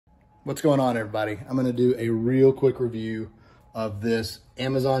What's going on, everybody? I'm going to do a real quick review of this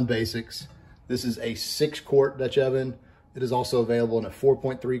Amazon Basics. This is a 6-quart Dutch oven. It is also available in a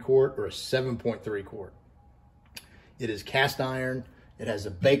 4.3 quart or a 7.3 quart. It is cast iron. It has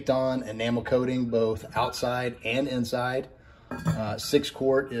a baked on enamel coating both outside and inside. 6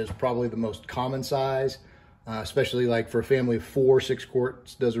 quart is probably the most common size, especially like for a family of 4, 6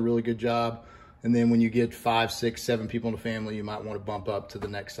 quarts does a really good job. And then when you get 5, 6, 7 people in the family, you might want to bump up to the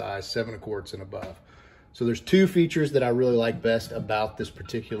next size, 7 quarts and above. So there's 2 features that I really like best about this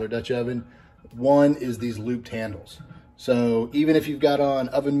particular Dutch oven. One is these looped handles. So even if you've got on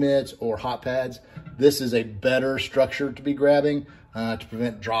oven mitts or hot pads, this is a better structure to be grabbing to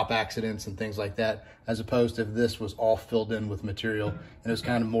prevent drop accidents and things like that, as opposed to if this was all filled in with material and it was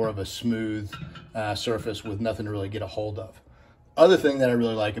kind of more of a smooth surface with nothing to really get a hold of. Other thing that I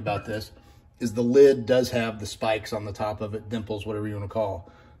really like about this is the lid does have the spikes on the top of it, dimples, whatever you want to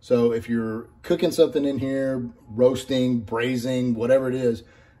call. So if you're cooking something in here, roasting, braising, whatever it is,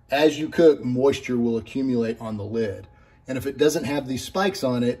 as you cook, moisture will accumulate on the lid. And if it doesn't have these spikes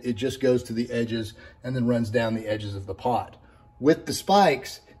on it, it just goes to the edges and then runs down the edges of the pot. With the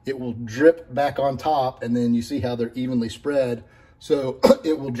spikes, it will drip back on top, and then you see how they're evenly spread. So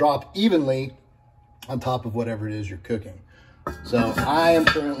it will drop evenly on top of whatever it is you're cooking. So I am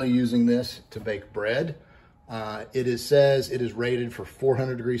currently using this to bake bread. Says it is rated for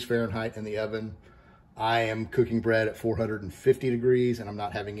 400 degrees Fahrenheit in the oven. I am cooking bread at 450 degrees and I'm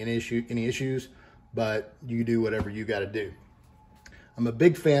not having any issues, but you do whatever you got to do. I'm a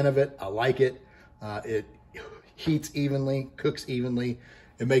big fan of it. I like it. It heats evenly, cooks evenly.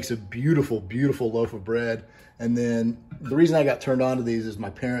 It makes a beautiful, beautiful loaf of bread. And then the reason I got turned on to these is my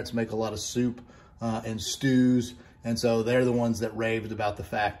parents make a lot of soup and stews. And so they're the ones that raved about the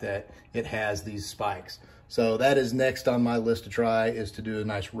fact that it has these spikes. So that is next on my list to try, is to do a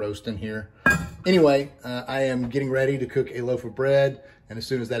nice roast in here. Anyway, I am getting ready to cook a loaf of bread. And as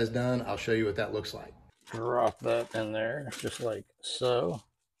soon as that is done, I'll show you what that looks like. Drop that in there just like so.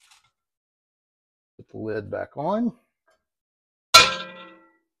 Put the lid back on.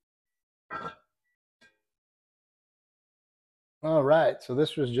 All right, so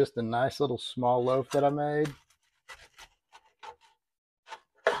this was just a nice little small loaf that I made.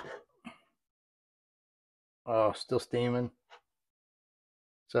 Oh, still steaming.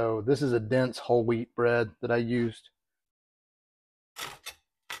 So this is a dense whole wheat bread that I used.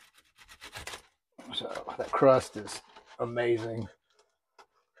 So that crust is amazing.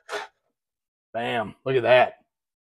 Bam, look at that.